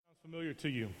Familiar to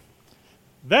you.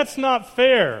 That's not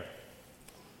fair.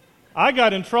 I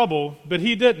got in trouble, but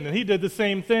he didn't, and he did the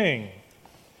same thing.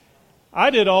 I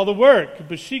did all the work,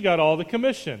 but she got all the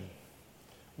commission.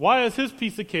 Why is his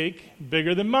piece of cake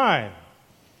bigger than mine?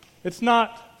 It's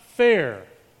not fair.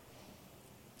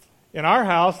 In our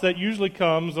house, that usually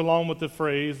comes along with the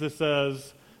phrase that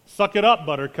says, "Suck it up,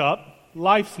 buttercup.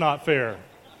 Life's not fair."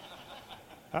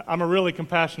 I'm a really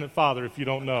compassionate father, if you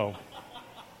don't know.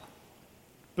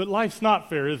 But life's not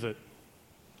fair, is it?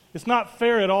 It's not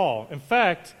fair at all. In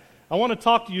fact, I want to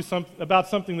talk to you about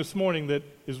something this morning that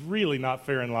is really not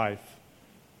fair in life.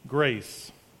 Grace.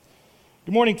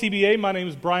 Good morning, TBA. My name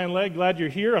is Brian Legg. Glad you're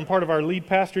here. I'm part of our lead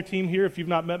pastor team here, if you've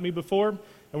not met me before.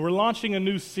 And we're launching a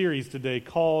new series today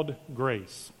called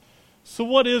Grace. So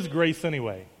what is grace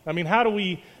anyway? I mean, how do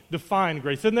we define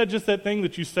grace? Isn't that just that thing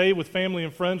that you say with family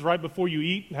and friends right before you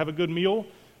eat and have a good meal,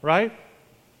 right?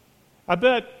 I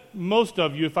bet most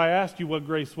of you, if I asked you what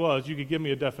grace was, you could give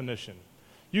me a definition.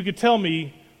 You could tell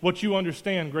me what you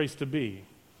understand grace to be.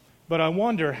 But I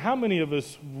wonder how many of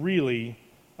us really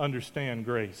understand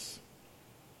grace.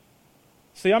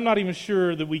 See, I'm not even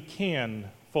sure that we can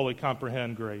fully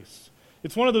comprehend grace.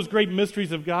 It's one of those great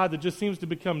mysteries of God that just seems to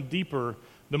become deeper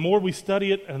the more we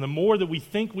study it and the more that we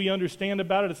think we understand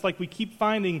about it. It's like we keep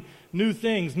finding new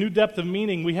things, new depth of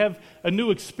meaning. We have a new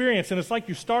experience, and it's like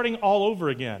you're starting all over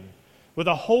again with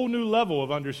a whole new level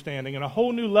of understanding and a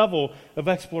whole new level of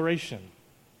exploration.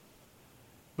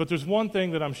 But there's one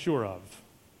thing that I'm sure of.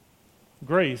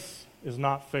 Grace is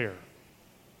not fair.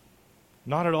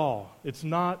 Not at all. It's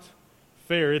not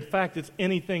fair. In fact, it's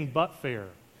anything but fair.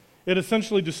 It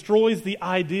essentially destroys the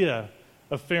idea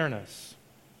of fairness.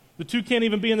 The two can't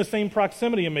even be in the same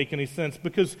proximity and make any sense,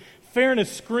 because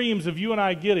fairness screams of you and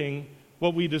I getting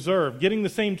what we deserve, getting the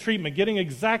same treatment, getting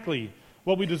exactly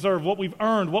what we deserve, what we've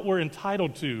earned, what we're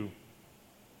entitled to.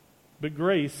 But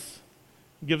grace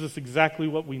gives us exactly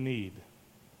what we need,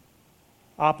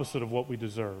 opposite of what we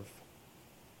deserve.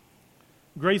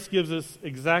 Grace gives us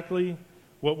exactly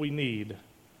what we need,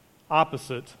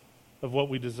 opposite of what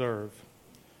we deserve.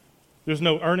 There's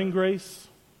no earning grace.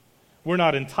 We're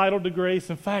not entitled to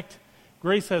grace. In fact,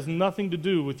 grace has nothing to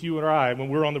do with you or I when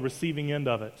we're on the receiving end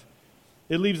of it.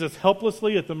 It leaves us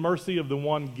helplessly at the mercy of the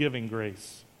one giving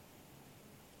grace.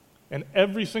 And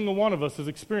every single one of us has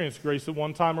experienced grace at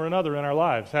one time or another in our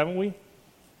lives, haven't we?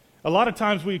 A lot of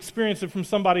times we experience it from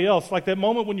somebody else, like that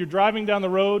moment when you're driving down the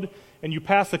road and you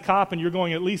pass a cop and you're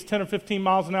going at least 10 or 15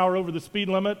 miles an hour over the speed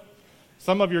limit.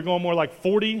 Some of you are going more like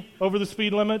 40 over the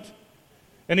speed limit.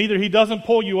 And either he doesn't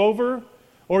pull you over,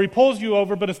 or he pulls you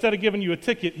over, but instead of giving you a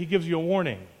ticket, he gives you a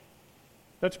warning.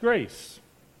 That's grace.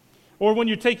 Or when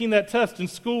you're taking that test in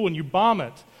school and you bomb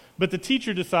it, but the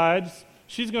teacher decides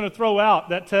she's going to throw out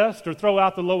that test or throw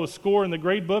out the lowest score in the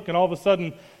grade book, and all of a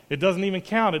sudden it doesn't even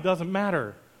count, it doesn't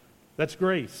matter. That's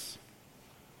grace.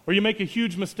 Or you make a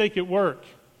huge mistake at work,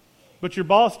 but your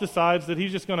boss decides that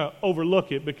he's just going to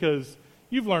overlook it because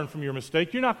you've learned from your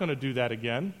mistake. You're not going to do that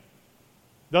again.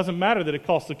 Doesn't matter that it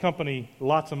costs the company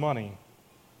lots of money.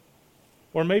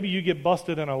 Or maybe you get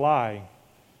busted in a lie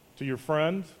to your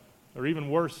friend, or even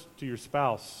worse, to your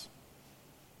spouse.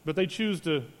 But they choose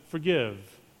to forgive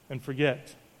and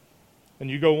forget, and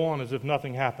you go on as if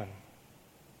nothing happened.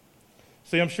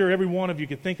 See, I'm sure every one of you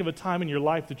could think of a time in your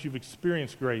life that you've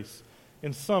experienced grace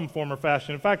in some form or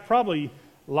fashion. In fact, probably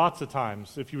lots of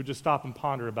times, if you would just stop and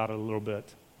ponder about it a little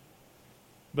bit.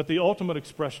 But the ultimate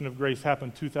expression of grace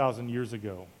happened 2,000 years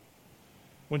ago,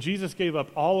 when Jesus gave up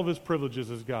all of his privileges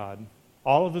as God,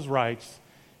 all of his rights.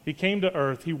 He came to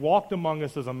earth. He walked among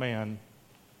us as a man.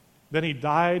 Then he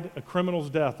died a criminal's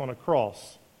death on a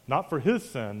cross, not for his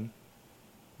sin,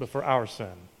 but for our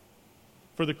sin,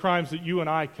 for the crimes that you and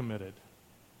I committed.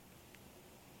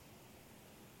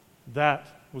 That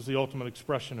was the ultimate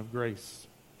expression of grace.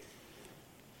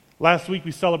 Last week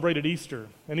we celebrated Easter,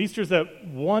 and Easter is that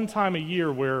one time a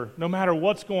year where no matter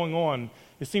what's going on,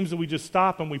 it seems that we just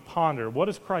stop and we ponder, what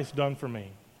has Christ done for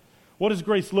me? What does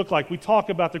grace look like? We talk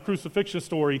about the crucifixion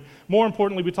story. More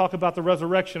importantly, we talk about the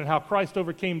resurrection and how Christ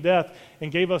overcame death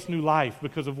and gave us new life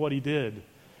because of what he did.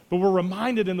 But we're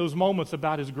reminded in those moments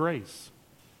about his grace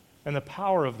and the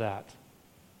power of that.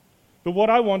 But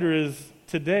what I wonder is,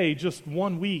 today, just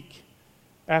 1 week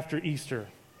after Easter,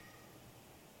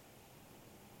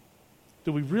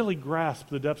 do we really grasp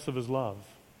the depths of his love?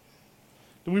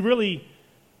 Do we really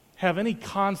have any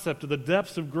concept of the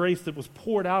depths of grace that was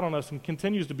poured out on us and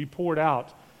continues to be poured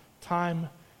out time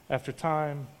after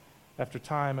time after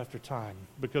time after time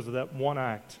because of that one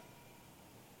act?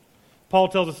 Paul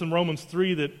tells us in Romans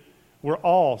 3 that we're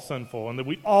all sinful and that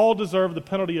we all deserve the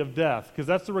penalty of death, because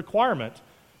that's the requirement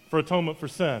for atonement for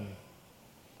sin.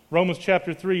 Romans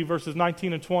chapter 3, verses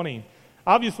 19 and 20.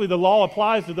 Obviously, the law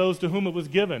applies to those to whom it was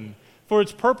given, for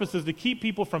its purpose is to keep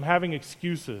people from having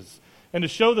excuses and to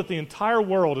show that the entire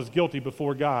world is guilty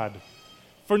before God.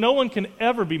 For no one can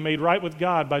ever be made right with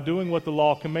God by doing what the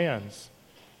law commands.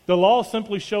 The law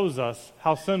simply shows us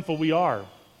how sinful we are.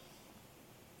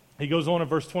 He goes on in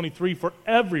verse 23, for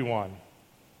everyone,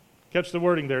 catch the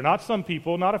wording there, not some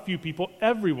people, not a few people,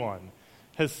 everyone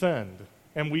has sinned,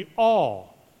 and we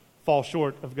all fall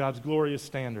short of God's glorious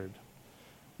standard.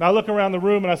 Now I look around the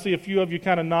room and I see a few of you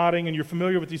kind of nodding, and you're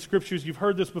familiar with these scriptures. You've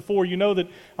heard this before. You know that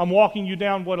I'm walking you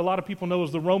down what a lot of people know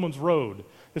as the Romans road.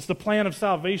 It's the plan of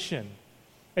salvation.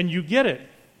 And you get it.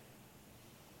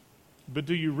 But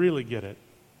do you really get it?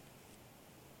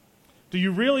 Do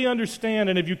you really understand,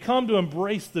 and have you come to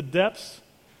embrace the depths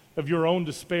of your own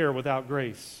despair without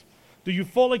grace? Do you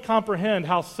fully comprehend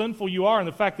how sinful you are and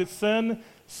the fact that sin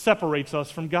separates us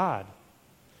from God?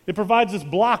 It provides this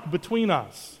block between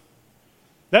us.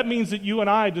 That means that you and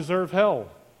I deserve hell.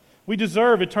 We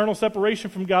deserve eternal separation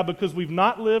from God because we've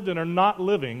not lived and are not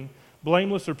living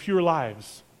blameless or pure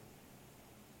lives.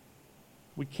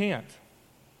 We can't.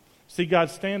 See,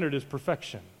 God's standard is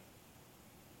perfection.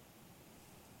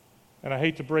 And I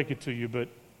hate to break it to you, but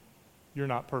you're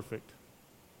not perfect.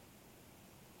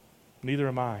 Neither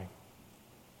am I.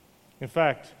 In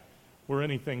fact, we're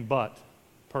anything but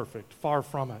perfect. Far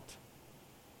from it.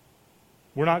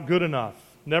 We're not good enough.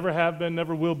 Never have been,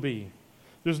 never will be.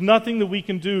 There's nothing that we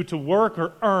can do to work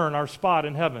or earn our spot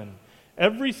in heaven.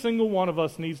 Every single one of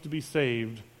us needs to be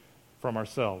saved from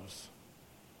ourselves.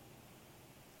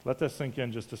 Let that sink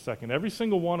in just a second. Every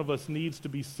single one of us needs to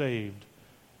be saved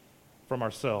from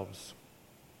ourselves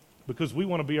because we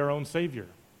want to be our own Savior.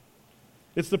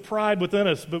 It's the pride within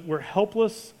us, but we're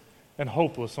helpless and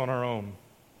hopeless on our own.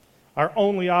 Our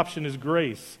only option is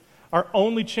grace. Our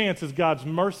only chance is God's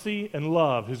mercy and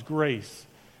love, His grace,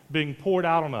 being poured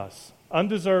out on us,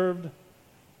 undeserved,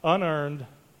 unearned,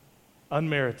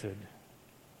 unmerited.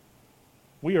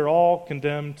 We are all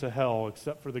condemned to hell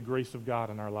except for the grace of God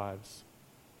in our lives.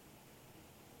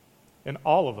 And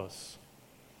all of us,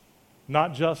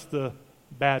 not just the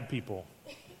bad people.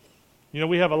 You know,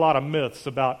 we have a lot of myths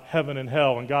about heaven and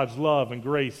hell and God's love and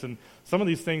grace, and some of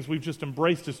these things we've just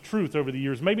embraced as truth over the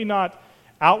years. Maybe not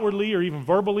outwardly or even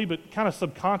verbally, but kind of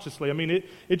subconsciously. I mean,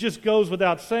 it just goes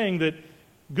without saying that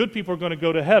good people are going to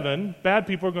go to heaven, bad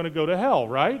people are going to go to hell,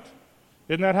 right?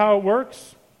 Isn't that how it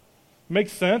works?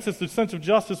 Makes sense. It's the sense of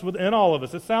justice within all of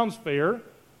us. It sounds fair.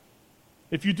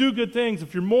 If you do good things,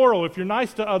 if you're moral, if you're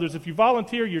nice to others, if you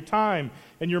volunteer your time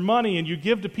and your money and you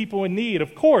give to people in need,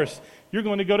 of course, you're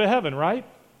going to go to heaven, right?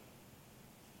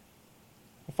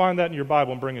 Well, find that in your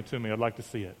Bible and bring it to me. I'd like to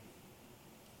see it.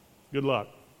 Good luck.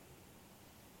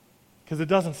 Because it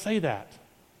doesn't say that.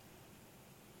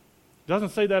 It doesn't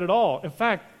say that at all. In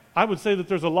fact, I would say that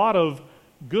there's a lot of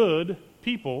good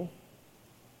people,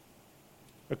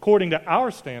 according to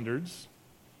our standards,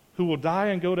 who will die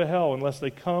and go to hell unless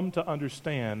they come to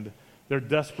understand their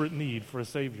desperate need for a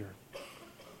Savior.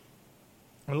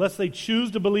 Unless they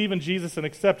choose to believe in Jesus and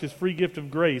accept His free gift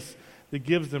of grace that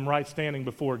gives them right standing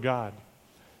before God.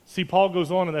 See, Paul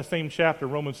goes on in that same chapter,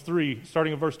 Romans 3,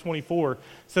 starting in verse 24,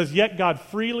 says, "Yet God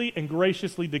freely and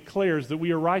graciously declares that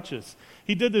we are righteous.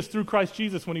 He did this through Christ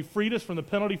Jesus when He freed us from the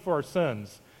penalty for our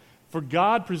sins. For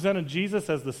God presented Jesus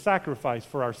as the sacrifice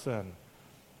for our sin.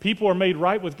 People are made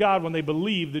right with God when they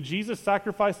believe that Jesus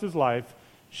sacrificed His life,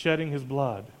 shedding His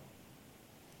blood."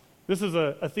 This is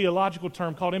a theological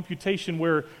term called imputation,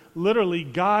 where literally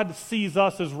God sees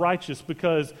us as righteous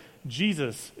because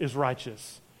Jesus is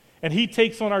righteous. And He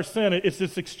takes on our sin. It's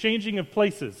this exchanging of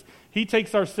places. He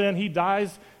takes our sin, He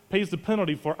dies, pays the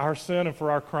penalty for our sin and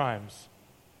for our crimes.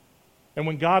 And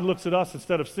when God looks at us,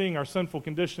 instead of seeing our sinful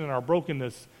condition and our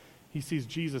brokenness, He sees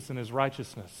Jesus and His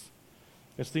righteousness.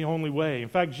 It's the only way. In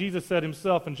fact, Jesus said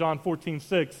Himself in John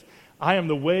 14:6, "I am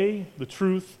the way, the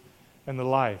truth, and the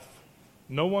life.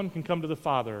 No one can come to the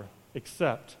Father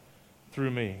except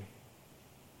through me."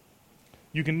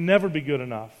 You can never be good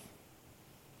enough.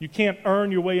 You can't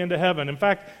earn your way into heaven. In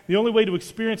fact, the only way to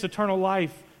experience eternal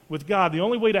life with God, the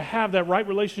only way to have that right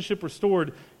relationship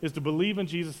restored, is to believe in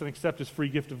Jesus and accept His free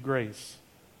gift of grace.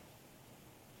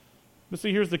 But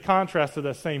see, here's the contrast to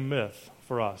that same myth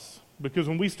for us. Because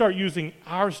when we start using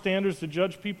our standards to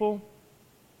judge people,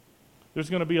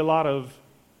 there's going to be a lot of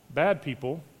bad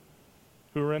people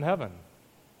who are in heaven.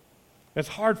 It's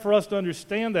hard for us to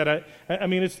understand that. I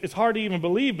mean, it's hard to even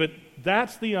believe, but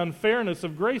that's the unfairness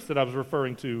of grace that I was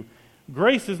referring to.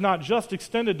 Grace is not just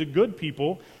extended to good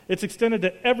people, it's extended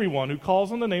to everyone who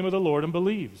calls on the name of the Lord and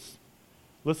believes.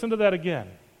 Listen to that again.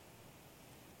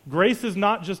 Grace is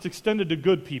not just extended to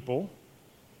good people.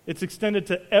 It's extended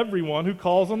to everyone who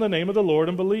calls on the name of the Lord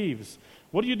and believes.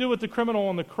 What do you do with the criminal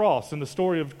on the cross in the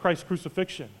story of Christ's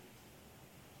crucifixion?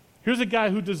 Here's a guy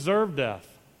who deserved death.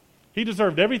 He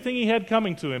deserved everything he had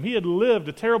coming to him. He had lived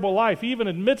a terrible life. He even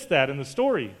admits that in the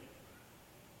story.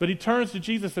 But he turns to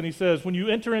Jesus and he says, when you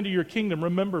enter into your kingdom,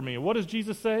 remember me. And what does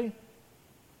Jesus say?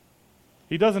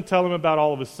 He doesn't tell him about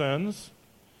all of his sins.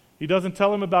 He doesn't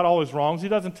tell him about all his wrongs. He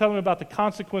doesn't tell him about the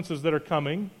consequences that are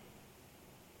coming.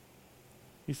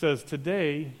 He says,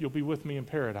 today you'll be with me in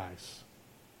paradise.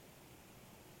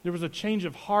 There was a change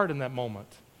of heart in that moment.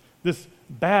 This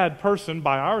bad person,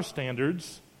 by our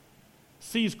standards,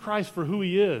 sees Christ for who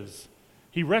he is.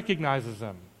 He recognizes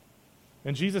him.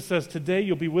 And Jesus says, today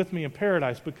you'll be with me in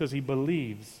paradise because he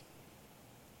believes.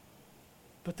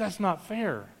 But that's not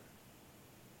fair.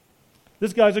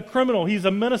 This guy's a criminal. He's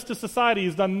a menace to society.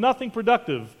 He's done nothing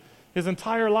productive his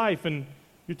entire life. And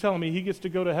you're telling me he gets to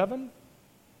go to heaven?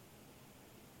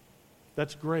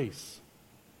 That's grace.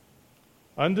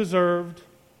 Undeserved,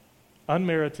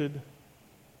 unmerited,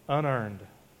 unearned.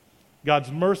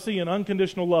 God's mercy and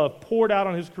unconditional love poured out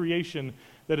on his creation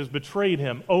that has betrayed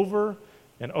him over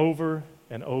and over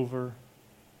and over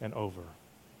and over.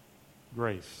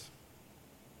 Grace.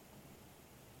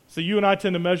 So you and I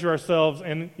tend to measure ourselves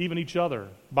and even each other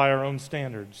by our own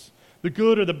standards, the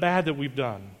good or the bad that we've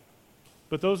done.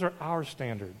 But those are our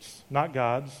standards, not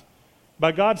God's.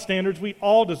 By God's standards, we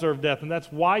all deserve death, and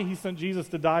that's why he sent Jesus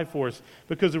to die for us,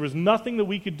 because there was nothing that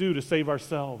we could do to save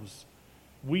ourselves.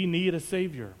 We need a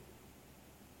Savior.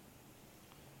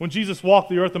 When Jesus walked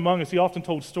the earth among us, he often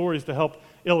told stories to help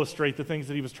illustrate the things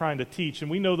that he was trying to teach, and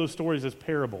we know those stories as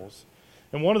parables.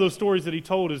 And one of those stories that he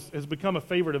told has become a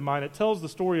favorite of mine. It tells the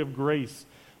story of grace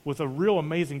with a real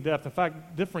amazing depth. In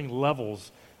fact, differing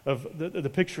levels of the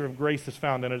picture of grace is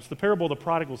found in it. It's the parable of the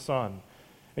prodigal son.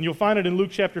 And you'll find it in Luke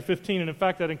chapter 15. And in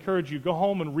fact, I'd encourage you, go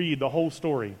home and read the whole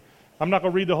story. I'm not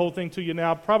going to read the whole thing to you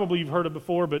now. Probably you've heard it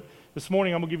before, but this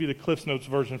morning I'm going to give you the Cliff's Notes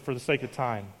version for the sake of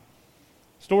time.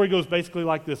 The story goes basically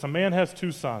like this. A man has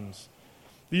two sons.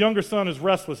 The younger son is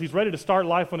restless. He's ready to start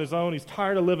life on his own. He's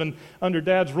tired of living under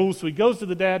dad's rules, so he goes to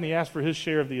the dad and he asks for his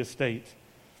share of the estate.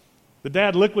 The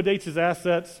dad liquidates his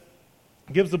assets,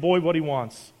 gives the boy what he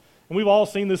wants. And we've all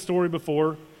seen this story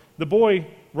before. The boy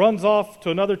runs off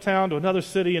to another town, to another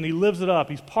city, and he lives it up.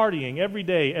 He's partying every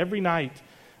day, every night,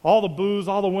 all the booze,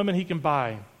 all the women he can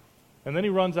buy. And then he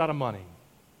runs out of money.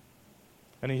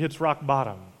 And he hits rock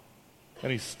bottom. And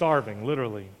he's starving,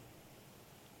 literally.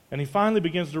 And he finally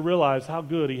begins to realize how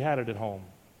good he had it at home.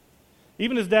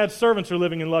 Even his dad's servants are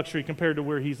living in luxury compared to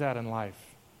where he's at in life.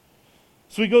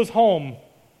 So he goes home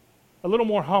a little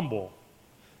more humble,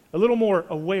 a little more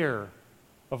aware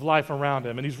of life around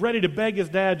him. And he's ready to beg his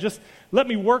dad, just let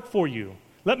me work for you.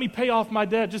 Let me pay off my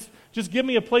debt. Just give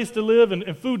me a place to live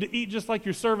and food to eat just like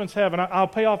your servants have, and I'll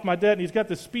pay off my debt. And he's got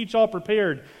this speech all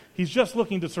prepared. He's just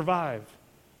looking to survive.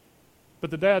 But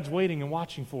the dad's waiting and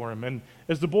watching for him. And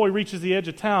as the boy reaches the edge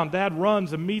of town, dad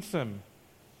runs and meets him.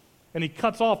 And he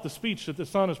cuts off the speech that the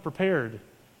son has prepared.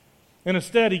 And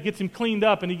instead, he gets him cleaned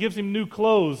up and he gives him new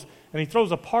clothes. And he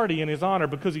throws a party in his honor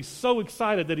because he's so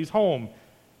excited that he's home.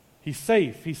 He's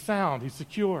safe, he's sound, he's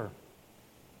secure.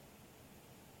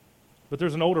 But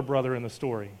there's an older brother in the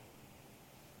story.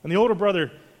 And the older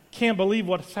brother can't believe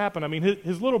what's happened. I mean,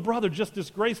 his little brother just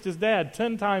disgraced his dad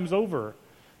 10 times over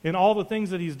in all the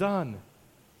things that he's done.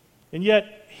 And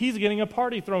yet, he's getting a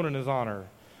party thrown in his honor.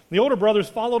 The older brother's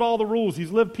followed all the rules.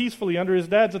 He's lived peacefully under his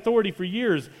dad's authority for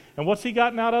years. And what's he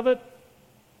gotten out of it?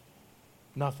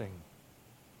 Nothing.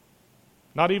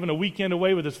 Not even a weekend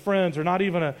away with his friends, or not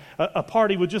even a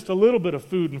party with just a little bit of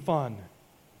food and fun.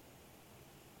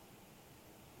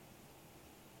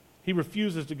 He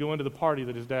refuses to go into the party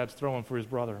that his dad's throwing for his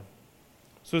brother.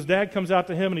 So his dad comes out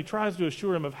to him and he tries to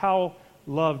assure him of how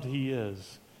loved he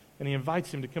is. And he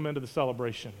invites him to come into the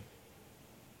celebration.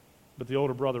 But the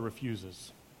older brother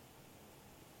refuses.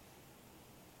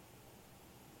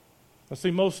 Now see,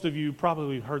 most of you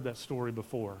probably heard that story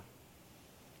before.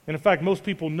 And in fact, most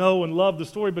people know and love the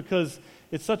story because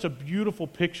it's such a beautiful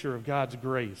picture of God's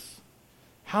grace.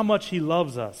 How much he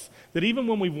loves us. That even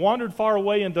when we've wandered far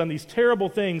away and done these terrible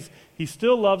things, he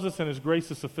still loves us and his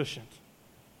grace is sufficient.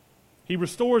 He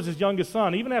restores his youngest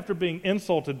son, even after being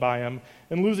insulted by him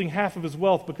and losing half of his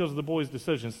wealth because of the boy's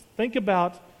decisions. Think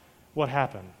about what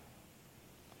happened.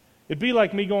 It'd be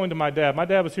like me going to my dad. My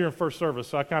dad was here in first service,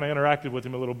 so I kind of interacted with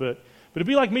him a little bit. But it'd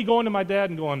be like me going to my dad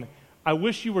and going, I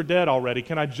wish you were dead already.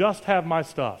 Can I just have my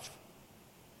stuff?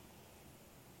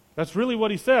 That's really what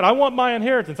he said. I want my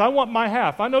inheritance. I want my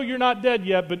half. I know you're not dead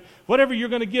yet, but whatever you're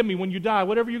going to give me when you die,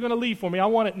 whatever you're going to leave for me, I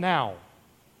want it now.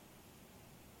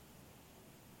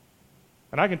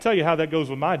 And I can tell you how that goes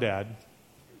with my dad.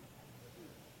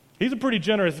 He's a pretty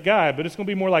generous guy, but it's going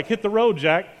to be more like, hit the road,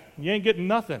 Jack. You ain't getting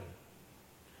nothing.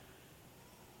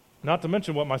 Not to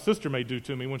mention what my sister may do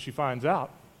to me when she finds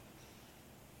out.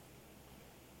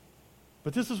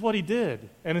 But this is what he did.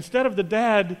 And instead of the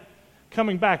dad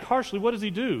coming back harshly, what does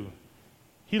he do?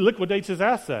 He liquidates his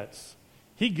assets.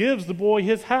 He gives the boy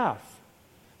his half.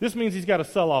 This means he's got to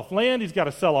sell off land, he's got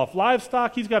to sell off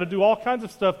livestock, he's got to do all kinds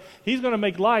of stuff. He's going to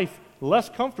make life less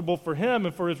comfortable for him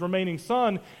and for his remaining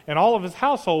son and all of his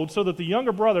household so that the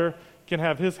younger brother can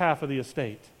have his half of the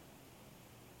estate.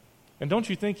 And don't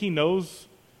you think he knows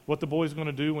what the boy's going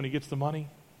to do when he gets the money?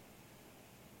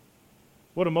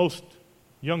 What do most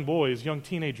young boys, young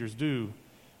teenagers do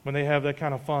when they have that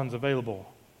kind of funds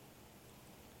available?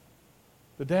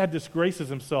 The dad disgraces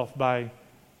himself by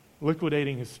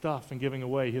liquidating his stuff and giving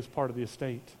away his part of the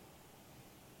estate.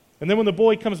 And then when the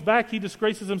boy comes back, he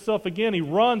disgraces himself again. He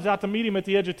runs out to meet him at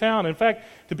the edge of town. In fact,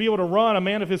 to be able to run, a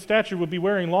man of his stature would be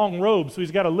wearing long robes, so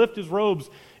he's got to lift his robes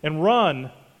and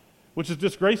run, which is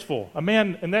disgraceful. A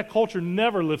man in that culture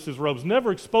never lifts his robes,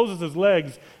 never exposes his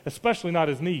legs, especially not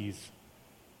his knees.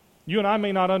 You and I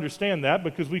may not understand that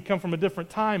because we come from a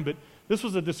different time, but this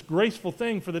was a disgraceful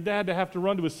thing for the dad to have to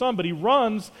run to his son, but he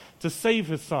runs to save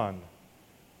his son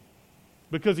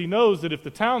because he knows that if the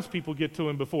townspeople get to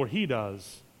him before he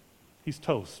does, he's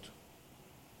toast.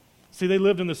 See, they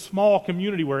lived in this small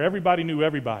community where everybody knew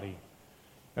everybody.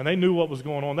 And they knew what was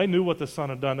going on. They knew what the son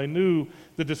had done. They knew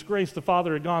the disgrace the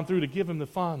father had gone through to give him the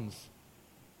funds.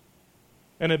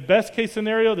 And at best case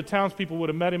scenario, the townspeople would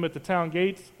have met him at the town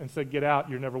gates and said, "Get out,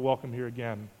 you're never welcome here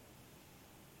again."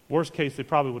 Worst case, they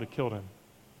probably would have killed him.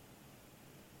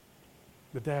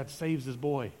 The dad saves his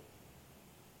boy,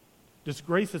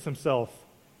 disgraces himself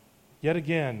yet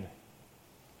again.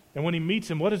 And when he meets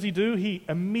him, what does he do? He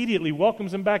immediately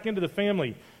welcomes him back into the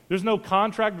family. There's no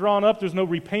contract drawn up. There's no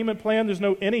repayment plan. There's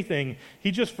no anything.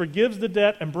 He just forgives the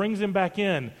debt and brings him back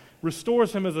in,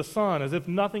 restores him as a son, as if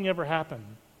nothing ever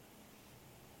happened.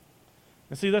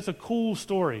 And see, that's a cool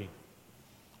story.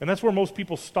 And that's where most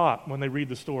people stop when they read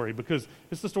the story, because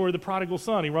it's the story of the prodigal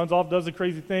son. He runs off, does the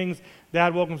crazy things.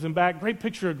 Dad welcomes him back. Great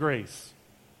picture of grace.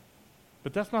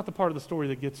 But that's not the part of the story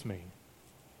that gets me.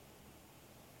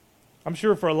 I'm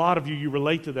sure for a lot of you, you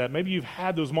relate to that. Maybe you've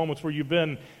had those moments where you've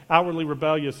been outwardly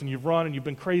rebellious and you've run and you've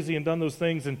been crazy and done those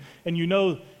things and you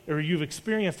know, or you've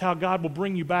experienced how God will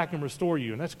bring you back and restore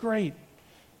you. And that's great.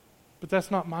 But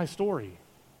that's not my story.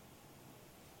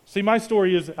 See, my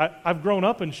story is I've grown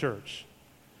up in church.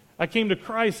 I came to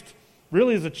Christ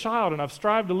really as a child, and I've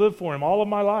strived to live for Him all of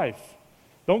my life.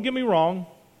 Don't get me wrong.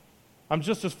 I'm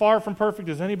just as far from perfect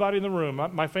as anybody in the room.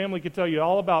 My family could tell you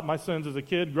all about my sins as a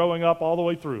kid growing up all the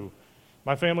way through.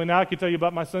 My family now could tell you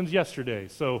about my sins yesterday.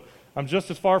 So I'm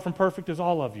just as far from perfect as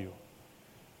all of you.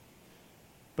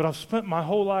 But I've spent my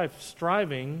whole life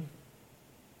striving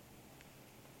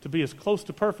to be as close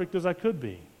to perfect as I could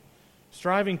be,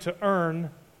 striving to earn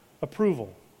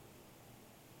approval.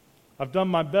 I've done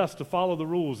my best to follow the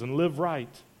rules and live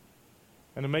right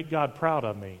and to make God proud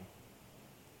of me.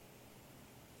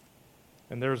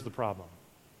 And there's the problem.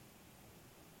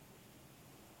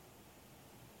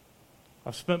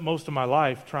 I've spent most of my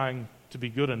life trying to be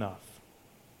good enough,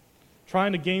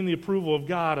 trying to gain the approval of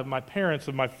God, of my parents,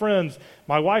 of my friends,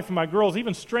 my wife and my girls,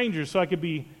 even strangers, so I could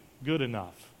be good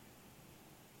enough.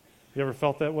 You ever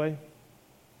felt that way?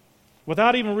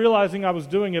 Without even realizing I was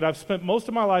doing it, I've spent most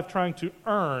of my life trying to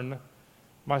earn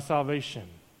my salvation,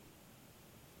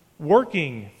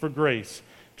 working for grace,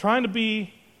 trying to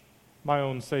be my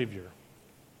own Savior.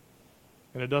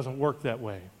 And it doesn't work that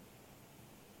way.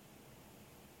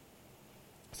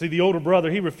 See, the older brother,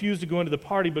 he refused to go into the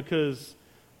party because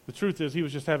the truth is he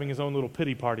was just having his own little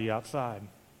pity party outside.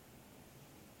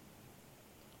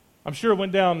 I'm sure it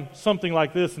went down something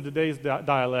like this in today's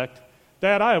dialect.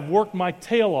 "Dad, I have worked my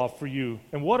tail off for you,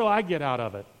 and what do I get out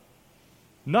of it?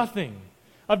 Nothing.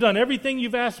 I've done everything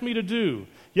you've asked me to do,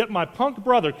 yet my punk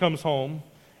brother comes home,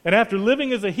 and after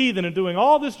living as a heathen and doing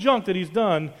all this junk that he's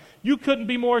done, you couldn't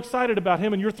be more excited about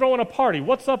him, and you're throwing a party.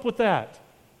 What's up with that?"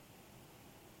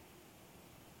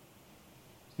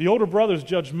 The older brother's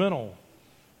judgmental,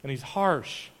 and he's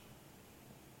harsh.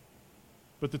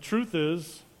 But the truth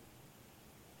is,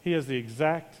 he has the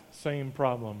exact same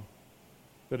problem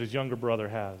that his younger brother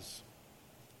has.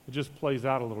 It just plays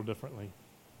out a little differently.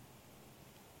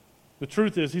 The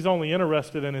truth is, he's only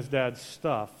interested in his dad's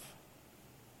stuff,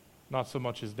 not so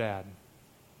much his dad.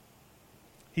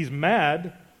 He's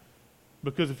mad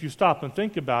because if you stop and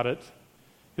think about it,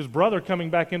 his brother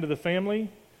coming back into the family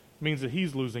means that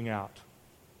he's losing out.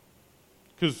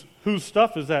 Because whose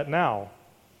stuff is that now?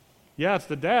 Yeah, it's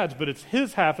the dad's, but it's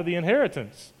his half of the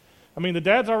inheritance. I mean, the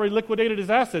dad's already liquidated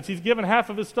his assets. He's given half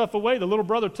of his stuff away. The little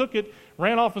brother took it,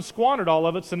 ran off and squandered all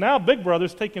of it, so now big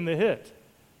brother's taking the hit.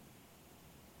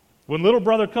 When little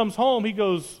brother comes home, he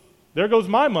goes, there goes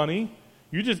my money.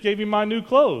 You just gave me my new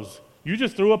clothes. You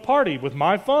just threw a party with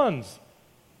my funds.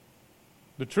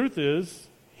 The truth is,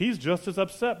 he's just as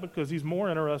upset because he's more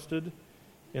interested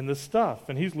in the stuff,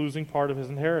 and he's losing part of his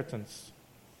inheritance.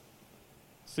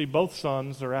 See, both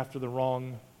sons are after the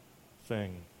wrong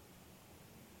thing.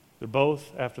 They're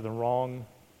both after the wrong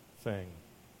thing.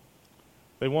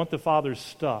 They want the father's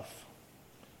stuff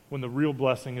when the real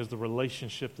blessing is the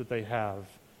relationship that they have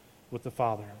with the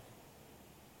Father.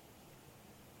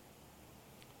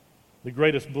 The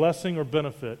greatest blessing or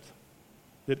benefit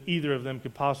that either of them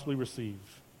could possibly receive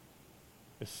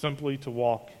is simply to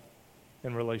walk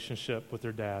in relationship with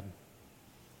their dad,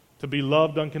 to be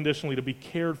loved unconditionally, to be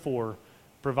cared for,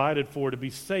 provided for, to be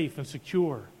safe and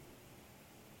secure.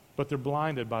 But they're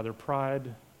blinded by their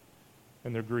pride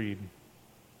and their greed.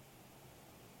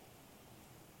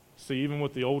 See, even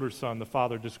with the older son, the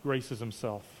father disgraces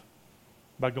himself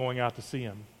by going out to see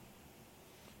him.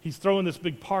 He's throwing this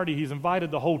big party. He's invited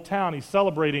the whole town. He's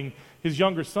celebrating his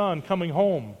younger son coming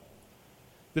home.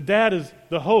 The dad is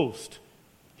the host.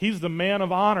 He's the man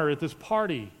of honor at this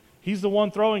party. He's the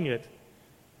one throwing it.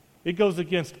 It goes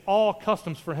against all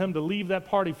customs for him to leave that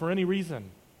party for any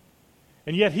reason.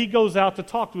 And yet he goes out to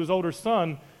talk to his older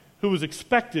son who was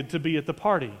expected to be at the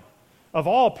party. Of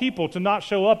all people to not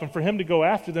show up and for him to go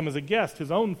after them as a guest, his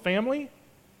own family.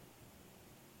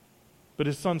 But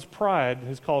his son's pride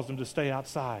has caused him to stay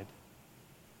outside.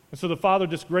 And so the father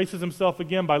disgraces himself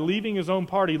again by leaving his own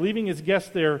party, leaving his guests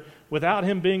there without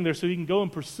him being there so he can go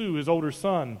and pursue his older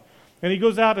son. And he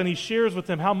goes out and he shares with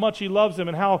him how much he loves him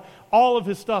and how all of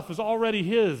his stuff is already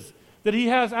his, that he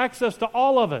has access to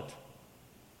all of it.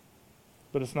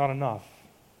 But it's not enough.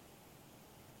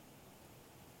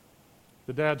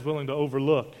 The dad's willing to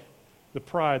overlook the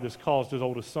pride that's caused his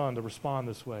oldest son to respond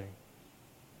this way.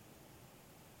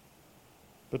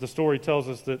 But the story tells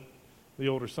us that the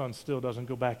older son still doesn't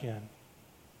go back in.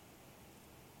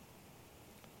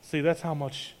 See, that's how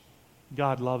much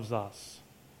God loves us.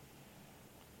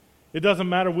 It doesn't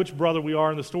matter which brother we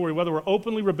are in the story, whether we're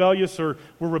openly rebellious or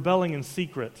we're rebelling in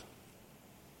secret.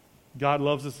 God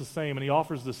loves us the same, and He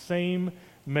offers the same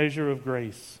measure of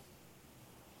grace.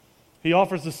 He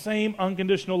offers the same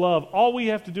unconditional love. All we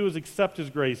have to do is accept His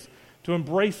grace, to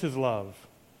embrace His love,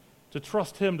 to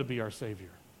trust Him to be our Savior.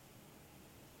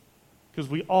 Because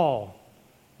we all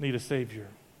need a Savior.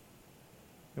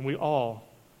 And we all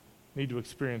need to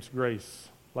experience grace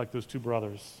like those two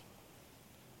brothers.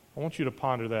 I want you to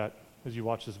ponder that as you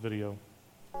watch this video.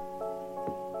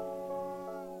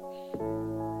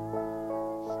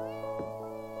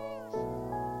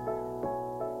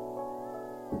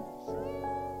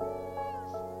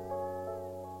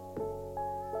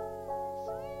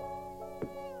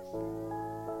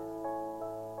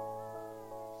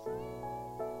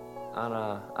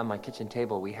 On my kitchen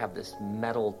table, we have this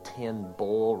metal tin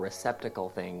bowl receptacle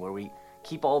thing where we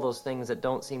keep all those things that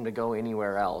don't seem to go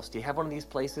anywhere else. Do you have one of these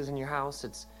places in your house?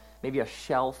 It's maybe a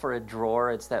shelf or a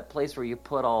drawer. It's that place where you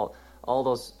put all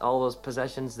those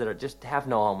possessions that are just have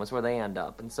no home. It's where they end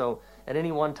up. And so at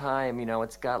any one time,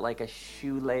 it's got like a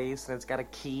shoelace and it's got a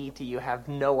key to you have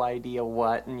no idea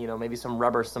what, and maybe some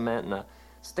rubber cement and a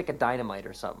stick of dynamite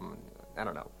or something. I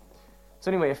don't know.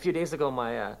 So anyway, a few days ago,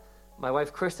 my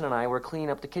wife Kristen and I were cleaning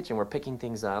up the kitchen. We're picking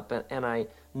things up, and I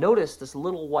noticed this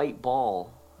little white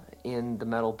ball in the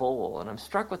metal bowl, and I'm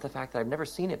struck with the fact that I've never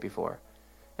seen it before.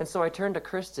 And so I turn to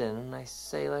Kristen and I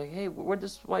say, hey, where'd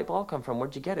this white ball come from?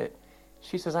 Where'd you get it?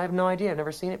 She says, I have no idea. I've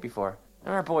never seen it before.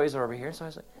 And our boys are over here, so I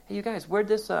was like, hey, you guys, where'd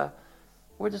this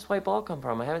white ball come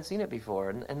from? I haven't seen it before.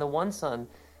 And the one son,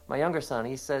 my younger son,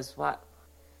 he says, what?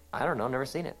 I don't know, never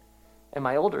seen it. And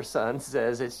my older son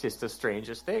says, it's just the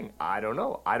strangest thing. I don't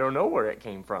know. I don't know where it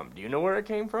came from. Do you know where it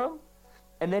came from?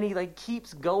 And then he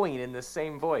keeps going in the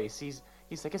same voice. He's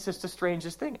like, it's just the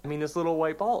strangest thing. I mean, this little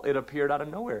white ball, it appeared out of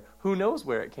nowhere. Who knows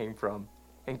where it came from?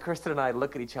 And Kristen and I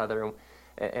look at each other,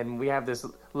 and we have this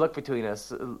look between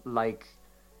us like,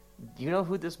 do you know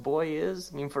who this boy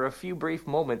is? I mean, for a few brief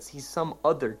moments, he's some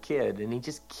other kid, and he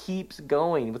just keeps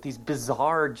going with these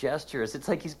bizarre gestures. It's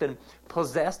like he's been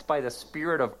possessed by the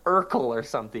spirit of Urkel or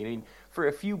something. I mean, for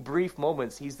a few brief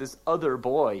moments, he's this other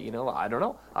boy. I don't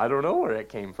know. I don't know where it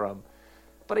came from.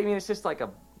 But I mean, it's just like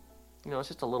it's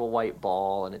just a little white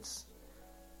ball, and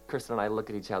Kristen and I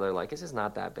look at each other like, this is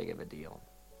not that big of a deal.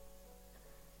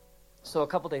 So a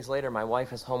couple days later, my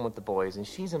wife is home with the boys, and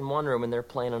she's in one room, and they're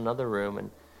playing in another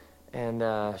room,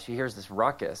 And she hears this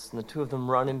ruckus, and the two of them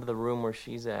run into the room where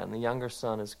she's at, and the younger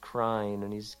son is crying,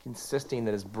 and he's insisting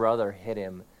that his brother hit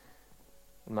him.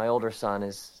 And my older son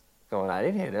is going, I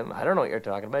didn't hit him. I don't know what you're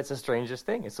talking about. It's the strangest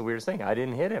thing. It's the weirdest thing. I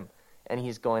didn't hit him. And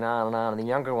he's going on and on, and the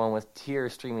younger one with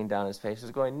tears streaming down his face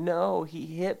is going, no, he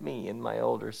hit me. And my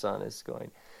older son is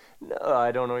going, no,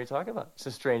 I don't know what you're talking about. It's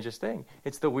the strangest thing.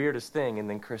 It's the weirdest thing. And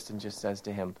then Kristen just says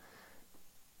to him,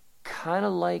 kind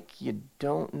of like you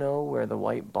don't know where the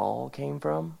white ball came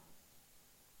from.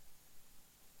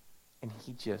 And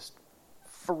he just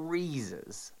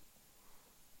freezes.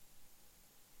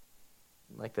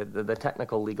 Like the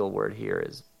technical legal word here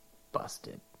is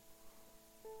busted.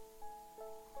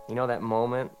 You know that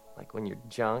moment, like when your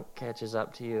junk catches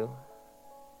up to you?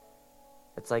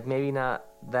 It's like maybe not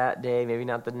that day, maybe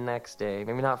not the next day,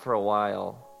 maybe not for a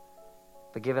while,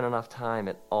 but given enough time,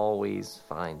 it always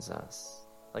finds us.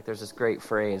 Like there's this great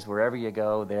phrase, wherever you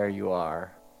go, there you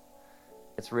are.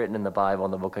 It's written in the Bible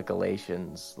in the book of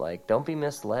Galatians, like, don't be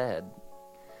misled.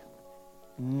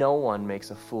 No one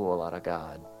makes a fool out of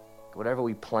God. Whatever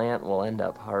we plant, we'll end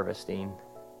up harvesting.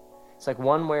 It's like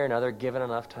one way or another, given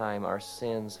enough time, our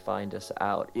sins find us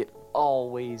out. It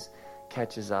always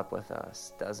catches up with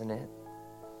us, doesn't it?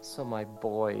 So my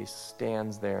boy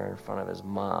stands there in front of his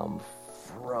mom,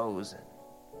 frozen.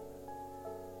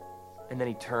 And then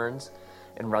he turns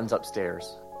and runs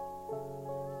upstairs.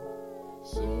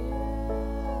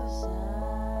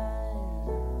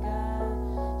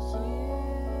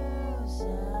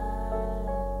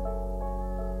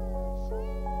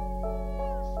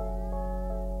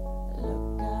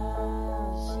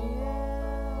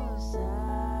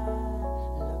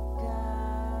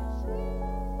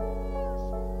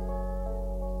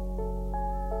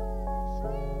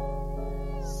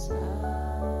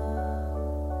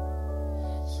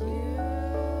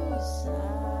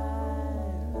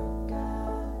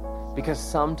 Because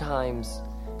sometimes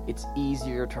it's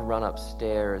easier to run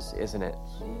upstairs, isn't it,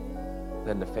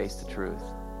 than to face the truth.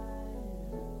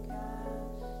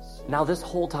 Now this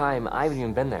whole time, I haven't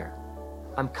even been there.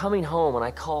 I'm coming home and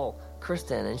I call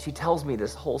Kristen and she tells me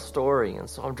this whole story. And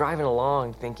so I'm driving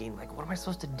along thinking, like, what am I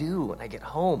supposed to do when I get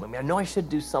home? I mean, I know I should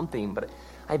do something, but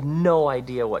I have no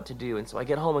idea what to do. And so I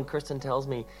get home and Kristen tells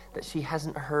me that she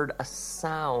hasn't heard a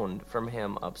sound from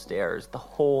him upstairs the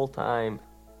whole time.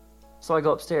 So I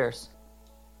go upstairs.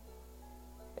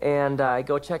 And I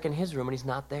go check in his room and he's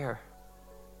not there.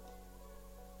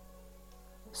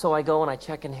 So I go and I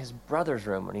check in his brother's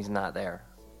room and he's not there.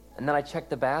 And then I check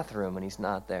the bathroom and he's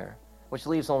not there, which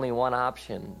leaves only one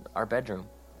option, our bedroom.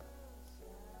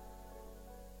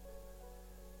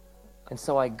 And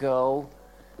so I go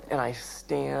and I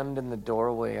stand in the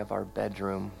doorway of our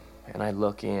bedroom and I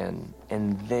look in,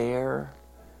 and there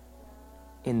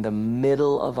in the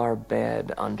middle of our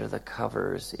bed under the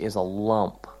covers is a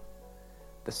lump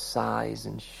the size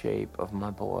and shape of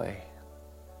my boy.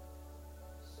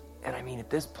 And I mean, at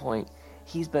this point,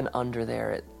 he's been under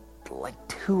there at like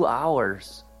 2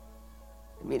 hours.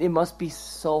 I mean, it must be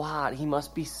so hot. He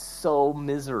must be so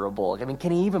miserable. I mean,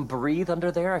 can he even breathe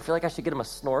under there? I feel like I should get him a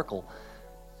snorkel.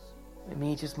 I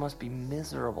mean, he just must be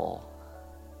miserable.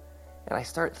 And I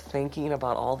start thinking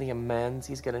about all the amends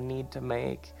he's going to need to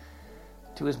make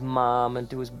to his mom and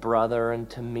to his brother and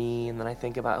to me. And then I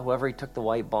think about whoever he took the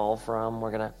white ball from. We're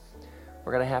gonna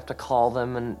have to call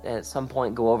them and at some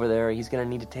point go over there. He's gonna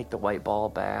need to take the white ball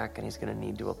back and he's gonna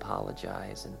need to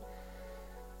apologize.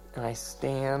 And I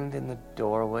stand in the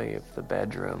doorway of the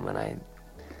bedroom and I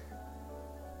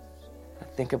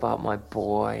think about my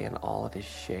boy and all of his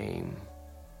shame.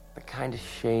 The kind of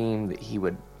shame that he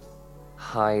would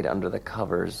hide under the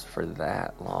covers for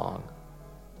that long.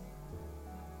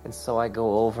 And so I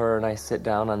go over and I sit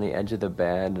down on the edge of the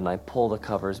bed and I pull the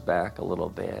covers back a little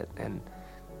bit. And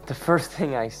the first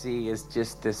thing I see is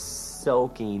just this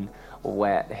soaking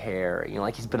wet hair,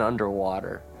 like he's been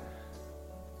underwater.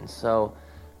 And so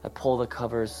I pull the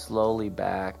covers slowly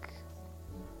back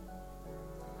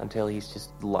until he's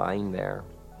just lying there,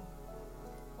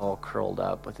 all curled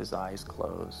up with his eyes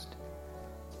closed.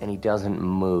 And he doesn't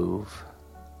move.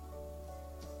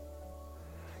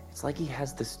 It's like he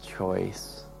has this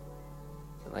choice.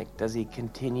 Like, does he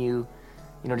continue,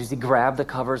 does he grab the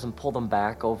covers and pull them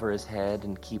back over his head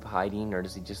and keep hiding, or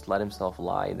does he just let himself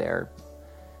lie there,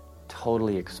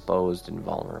 totally exposed and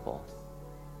vulnerable?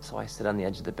 So I sit on the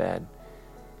edge of the bed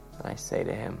and I say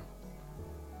to him,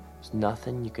 there's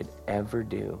nothing you could ever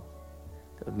do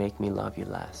that would make me love you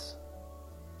less.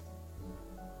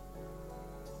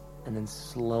 And then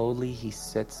slowly he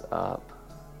sits up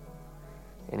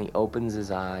and he opens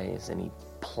his eyes and he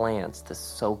plants the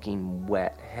soaking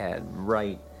wet head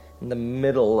right in the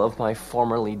middle of my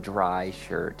formerly dry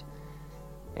shirt.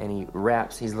 And he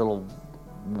wraps these little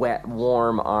wet,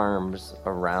 warm arms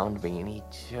around me, and he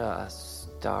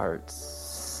just starts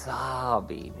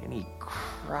sobbing, and he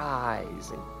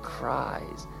cries and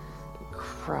cries and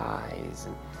cries,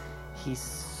 and he's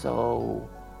so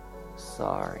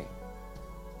sorry.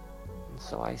 And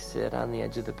so I sit on the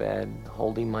edge of the bed,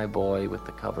 holding my boy with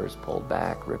the covers pulled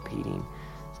back, repeating,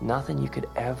 "There's nothing you could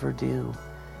ever do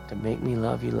to make me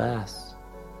love you less.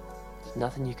 There's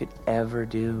nothing you could ever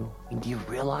do." And do you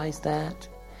realize that?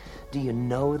 Do you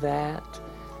know that?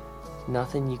 There's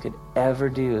nothing you could ever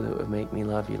do that would make me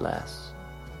love you less.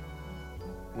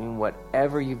 I mean,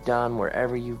 whatever you've done,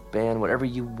 wherever you've been, whatever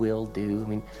you will do, I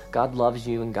mean, God loves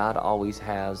you and God always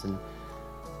has, and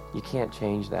you can't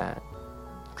change that.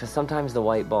 Because sometimes the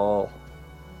white ball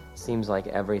seems like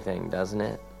everything, doesn't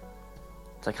it?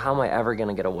 It's like, how am I ever going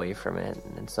to get away from it?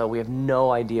 And so we have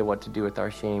no idea what to do with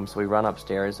our shame, so we run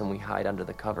upstairs and we hide under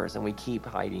the covers, and we keep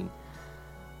hiding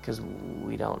because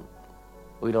we don't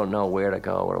know where to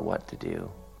go or what to do.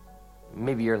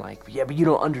 Maybe you're like, yeah, but you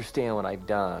don't understand what I've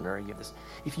done, or you have this,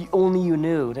 if you only you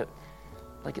knew.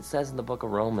 Like it says in the book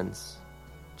of Romans,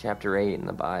 chapter 8 in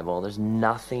the Bible, there's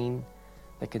nothing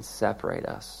that can separate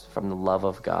us from the love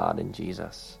of God in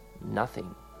Jesus.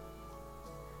 Nothing.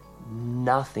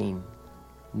 Nothing.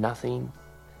 Nothing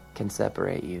can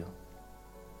separate you.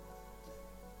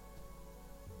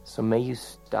 So may you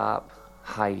stop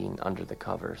hiding under the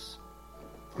covers.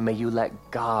 May you let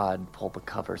God pull the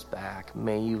covers back.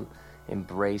 May you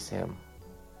embrace Him.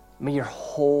 May your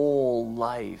whole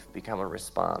life become a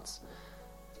response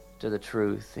to the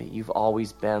truth that you've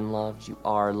always been loved, you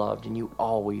are loved, and you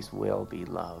always will be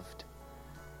loved.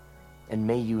 And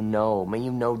may you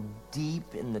know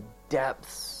deep in the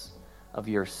depths of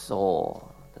your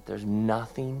soul that there's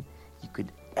nothing you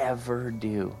could ever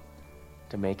do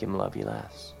to make Him love you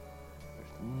less.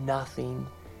 There's nothing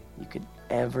you could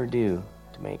ever do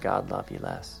to make God love you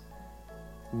less.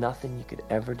 Nothing you could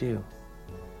ever do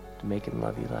to make Him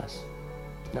love you less.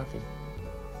 Nothing.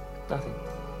 Nothing.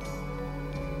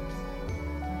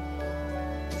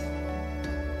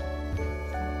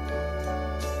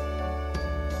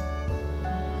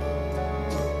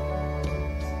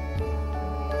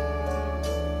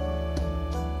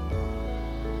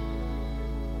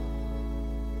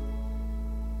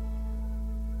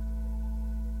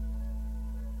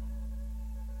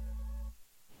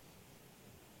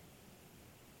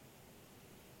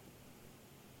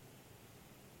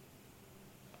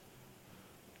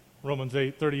 Romans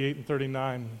 8, 38 and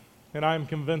 39. And I am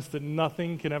convinced that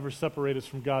nothing can ever separate us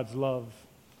from God's love.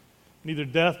 Neither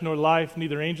death nor life,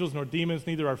 neither angels nor demons,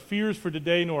 neither our fears for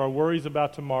today nor our worries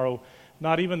about tomorrow,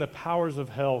 not even the powers of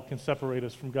hell can separate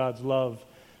us from God's love.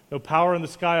 No power in the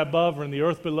sky above or in the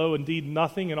earth below, indeed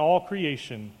nothing in all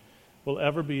creation will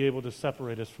ever be able to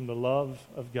separate us from the love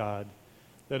of God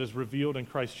that is revealed in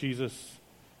Christ Jesus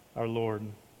our Lord.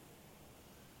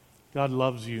 God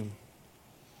loves you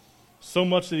so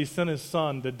much that He sent His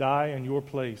Son to die in your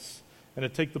place and to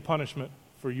take the punishment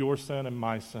for your sin and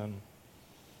my sin.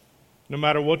 No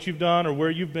matter what you've done or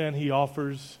where you've been, He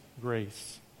offers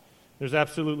grace. There's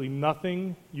absolutely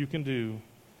nothing you can do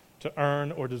to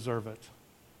earn or deserve it.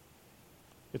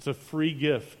 It's a free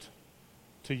gift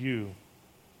to you.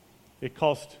 It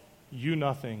cost you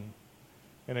nothing,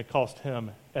 and it cost Him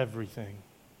everything.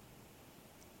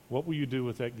 What will you do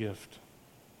with that gift?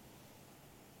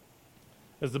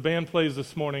 As the band plays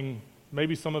this morning,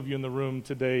 maybe some of you in the room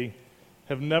today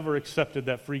have never accepted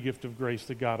that free gift of grace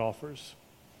that God offers.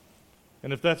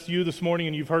 And if that's you this morning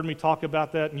and you've heard me talk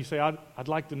about that and you say, I'd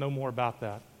like to know more about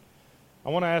that, I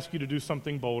want to ask you to do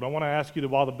something bold. I want to ask you that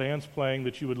while the band's playing,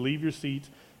 that you would leave your seat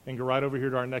and go right over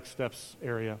here to our next steps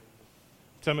area.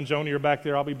 Tim and Joni are back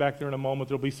there. I'll be back there in a moment.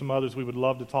 There'll be some others. We would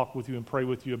love to talk with you and pray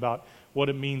with you about what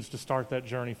it means to start that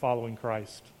journey following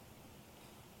Christ.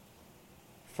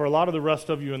 For a lot of the rest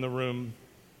of you in the room,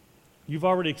 you've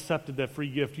already accepted that free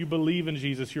gift. You believe in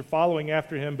Jesus. You're following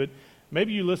after Him, but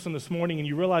maybe you listen this morning and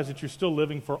you realize that you're still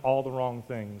living for all the wrong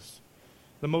things.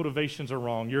 The motivations are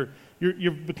wrong.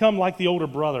 You've become like the older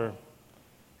brother,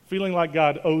 feeling like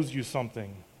God owes you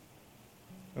something,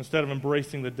 instead of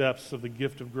embracing the depths of the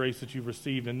gift of grace that you've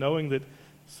received and knowing that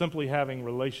simply having a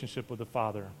relationship with the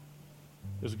Father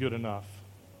is good enough.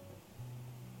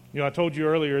 You know, I told you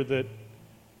earlier that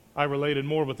I related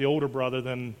more with the older brother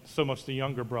than so much the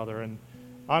younger brother. And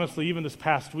honestly, even this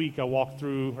past week, I'm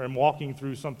walking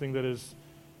through something that has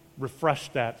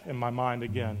refreshed that in my mind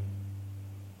again.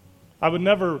 I would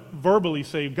never verbally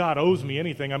say God owes me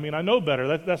anything. I mean, I know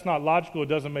better. That's not logical. It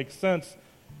doesn't make sense.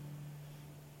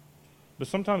 But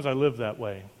sometimes I live that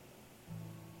way.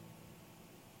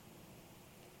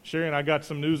 Sherry and I got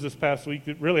some news this past week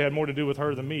that really had more to do with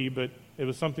her than me, but it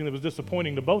was something that was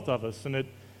disappointing to both of us, and it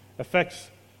affects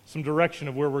some direction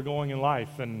of where we're going in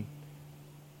life. And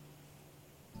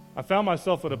I found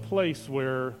myself at a place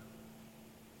where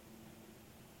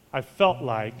I felt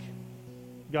like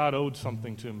God owed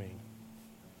something to me.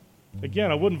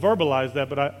 Again, I wouldn't verbalize that,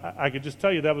 but I could just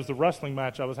tell you that was the wrestling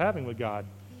match I was having with God.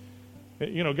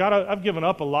 You know, God, I've given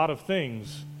up a lot of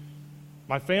things.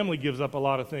 My family gives up a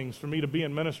lot of things for me to be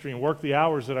in ministry and work the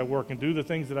hours that I work and do the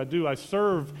things that I do. I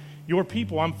serve your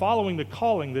people. I'm following the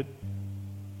calling that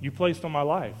you placed on my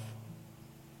life.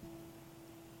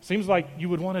 Seems like you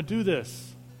would want to do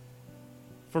this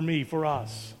for me, for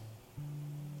us.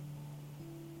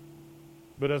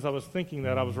 But as I was thinking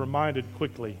that, I was reminded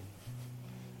quickly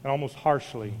and almost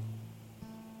harshly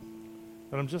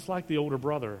that I'm just like the older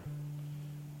brother,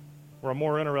 where I'm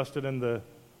more interested in the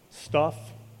stuff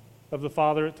of the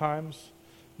Father at times,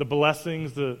 the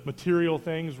blessings, the material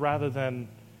things, rather than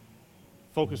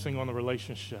focusing on the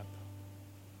relationship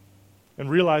and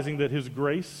realizing that His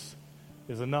grace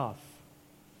is enough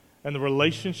and the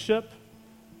relationship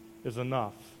is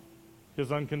enough. His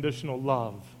unconditional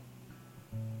love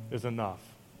is enough.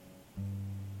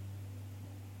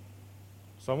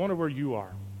 So I wonder where you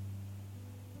are.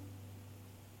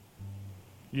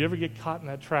 You ever get caught in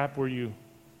that trap where you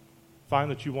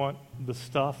find that you want the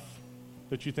stuff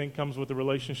that you think comes with the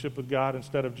relationship with God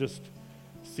instead of just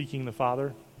seeking the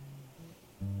Father?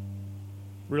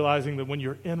 Realizing that when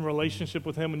you're in relationship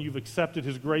with Him and you've accepted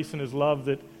His grace and His love,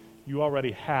 that you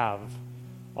already have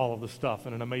all of the stuff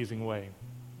in an amazing way.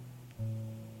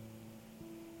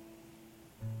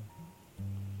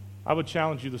 I would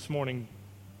challenge you this morning,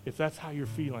 if that's how you're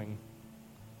feeling,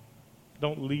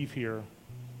 don't leave here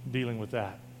dealing with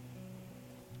that.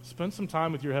 Spend some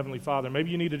time with your Heavenly Father. Maybe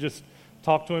you need to just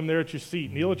talk to Him there at your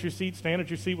seat. Kneel at your seat, stand at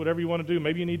your seat, whatever you want to do.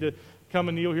 Maybe you need to come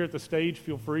and kneel here at the stage.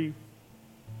 Feel free.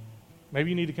 Maybe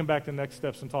you need to come back to Next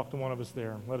Steps and talk to one of us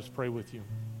there. Let us pray with you.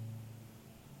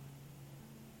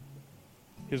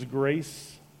 His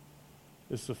grace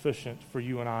is sufficient for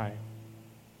you and I.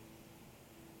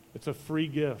 It's a free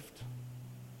gift.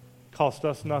 Cost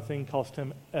us nothing, cost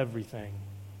Him everything.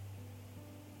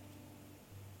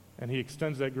 And He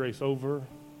extends that grace over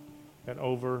and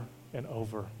over and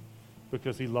over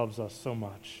because He loves us so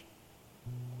much.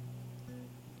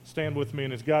 Stand with me,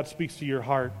 and as God speaks to your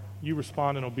heart, you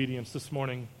respond in obedience this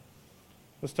morning.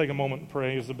 Let's take a moment and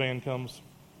pray as the band comes.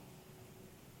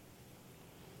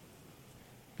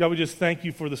 God, we just thank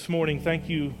you for this morning. Thank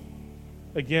you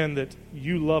again that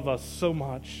you love us so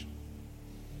much.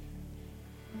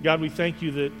 God, we thank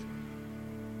you that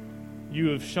you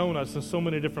have shown us in so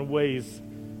many different ways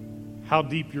how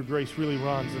deep your grace really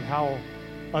runs and how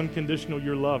unconditional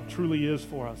your love truly is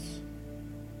for us.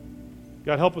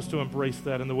 God, help us to embrace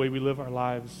that in the way we live our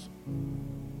lives.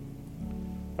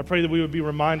 I pray that we would be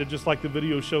reminded, just like the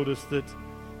video showed us, that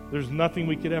there's nothing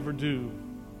we could ever do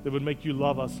that would make you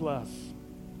love us less.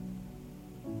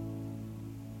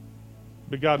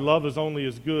 But God, love is only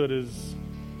as good as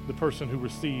the person who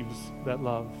receives that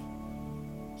love.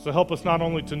 So help us not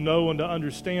only to know and to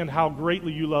understand how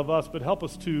greatly you love us, but help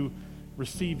us to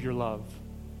receive your love.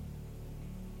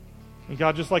 And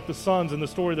God, just like the sons in the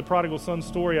story, the prodigal son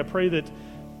story, I pray that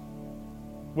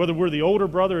whether we're the older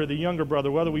brother or the younger brother,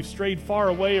 whether we've strayed far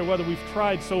away or whether we've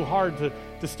tried so hard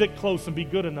to stick close and be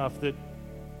good enough, that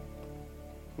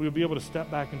we will be able to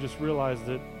step back and just realize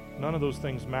that none of those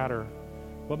things matter.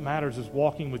 What matters is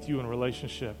walking with you in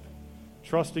relationship,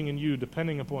 trusting in you,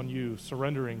 depending upon you,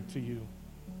 surrendering to you.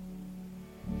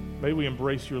 May we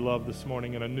embrace your love this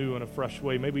morning in a new and a fresh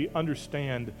way. May we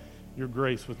understand your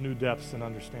grace with new depths and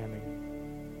understanding.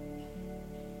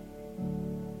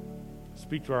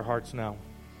 Speak to our hearts now.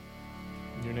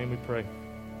 In your name we pray.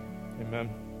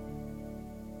 Amen.